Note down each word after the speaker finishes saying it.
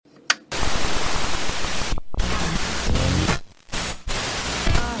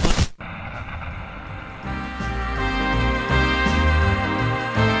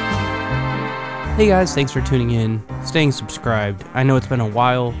Hey guys, thanks for tuning in, staying subscribed. I know it's been a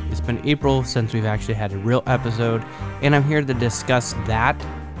while. It's been April since we've actually had a real episode, and I'm here to discuss that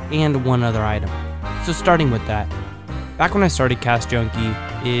and one other item. So starting with that, back when I started Cast Junkie,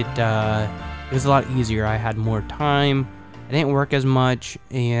 it was a lot easier. I had more time, I didn't work as much,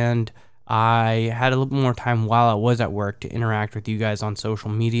 and I had a little more time while I was at work to interact with you guys on social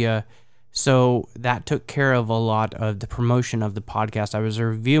media. So that took care of a lot of the promotion of the podcast I was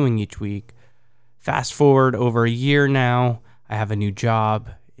reviewing each week. Fast forward over a year now, I have a new job.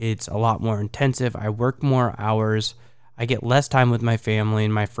 It's a lot more intensive. I work more hours. I get less time with my family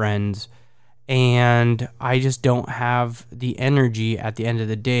and my friends. And I just don't have the energy at the end of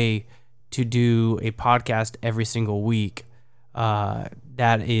the day to do a podcast every single week.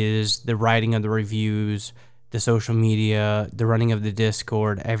 That is the writing of the reviews, the social media, the running of the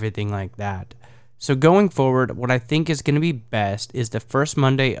Discord, everything like that. So going forward, what I think is going to be best is the first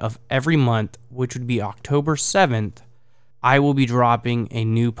Monday of every month, which would be October 7th, I will be dropping a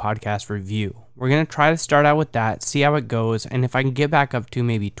new podcast review. We're going to try to start out with that, see how it goes, and if I can get back up to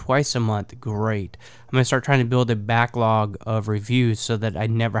maybe twice a month, great. I'm going to start trying to build a backlog of reviews so that I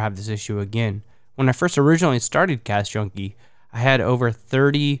never have this issue again. When I first originally started Cast Junkie, I had over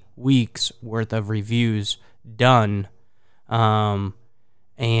 30 weeks worth of reviews done,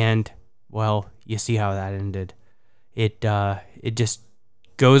 and well, you see how that ended. It just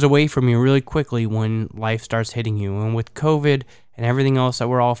goes away from you really quickly when life starts hitting you. And with COVID and everything else that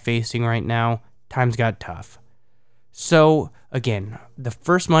we're all facing right now, times got tough. So again, the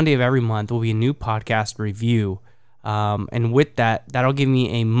first Monday of every month will be a new podcast review. And with that, that'll give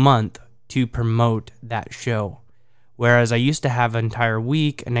me a month to promote that show. Whereas I used to have an entire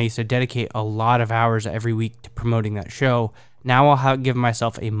week and I used to dedicate a lot of hours every week to promoting that show. Now I'll give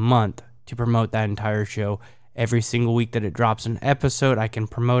myself a month to promote that entire show. Every single week that it drops an episode, I can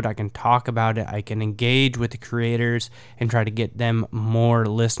promote, I can talk about it, I can engage with the creators and try to get them more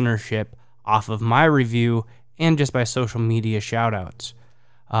listenership off of my review and just by social media shoutouts.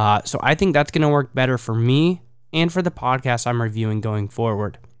 So I think that's going to work better for me and for the podcast I'm reviewing going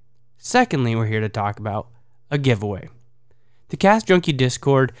forward. Secondly, we're here to talk about a giveaway. The Cast Junkie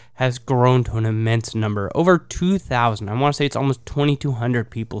Discord has grown to an immense number, over 2,000. I want to say it's almost 2,200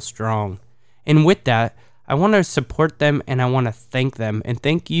 people strong. And with that, I want to support them and I want to thank them and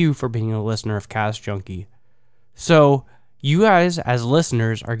thank you for being a listener of Cast Junkie. So you guys as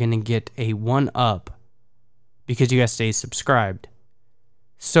listeners are going to get a 1-up because you guys stay subscribed.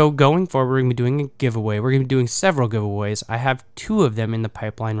 So going forward, we're going to be doing a giveaway. We're going to be doing several giveaways. I have 2 of them in the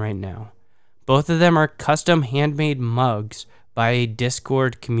pipeline right now. Both of them are custom handmade mugs by a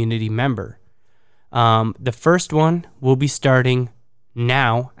Discord community member. The first one will be starting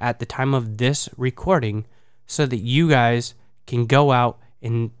now at the time of this recording so that you guys can go out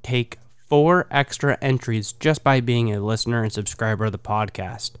and take 4 extra entries just by being a listener and subscriber of the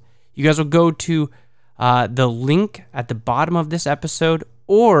podcast. You guys will go to the link at the bottom of this episode,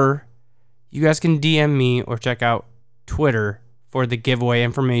 or you guys can DM me or check out Twitter for the giveaway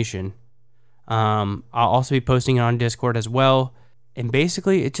information. I'll also be posting it on Discord as well. And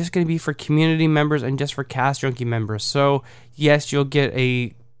basically, it's just going to be for community members and just for Cast Junkie members. So, yes, you'll get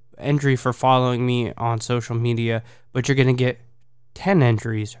a entry for following me on social media, but you're going to get 10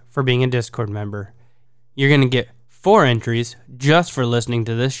 entries for being a Discord member. You're going to get 4 entries just for listening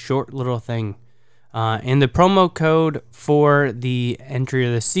to this short little thing. And the promo code for the entry,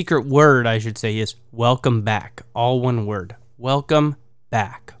 or the secret word, I should say, is welcome back. All one word. Welcome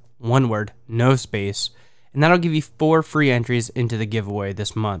back. One word, no space, and that'll give you 4 free entries into the giveaway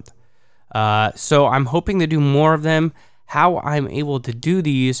this month. So I'm hoping to do more of them. How I'm able to do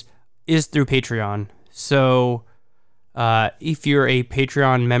these is through Patreon. So if you're a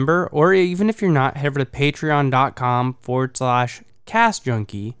Patreon member, or even if you're not, head over to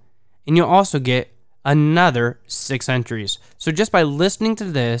patreon.com/castjunkie, and you'll also get another 6 entries. So just by listening to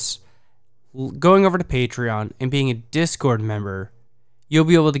this, going over to Patreon, and being a Discord member, you'll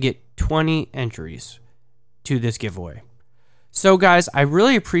be able to get 20 entries to this giveaway. So guys, I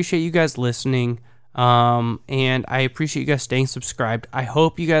really appreciate you guys listening, and I appreciate you guys staying subscribed. I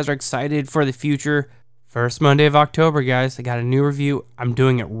hope you guys are excited for the future. First Monday of October, guys. I got a new review. I'm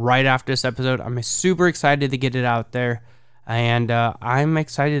doing it right after this episode. I'm super excited to get it out there, and I'm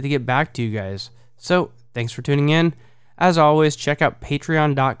excited to get back to you guys. So thanks for tuning in. As always, check out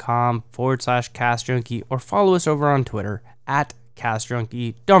patreon.com/castjunkie, or follow us over on Twitter at Cast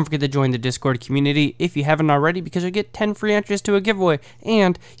Junkie. Don't forget to join the Discord community if you haven't already, because you'll get 10 free entries to a giveaway,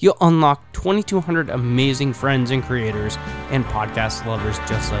 and you'll unlock 2,200 amazing friends and creators and podcast lovers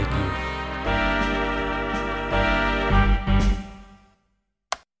just like you.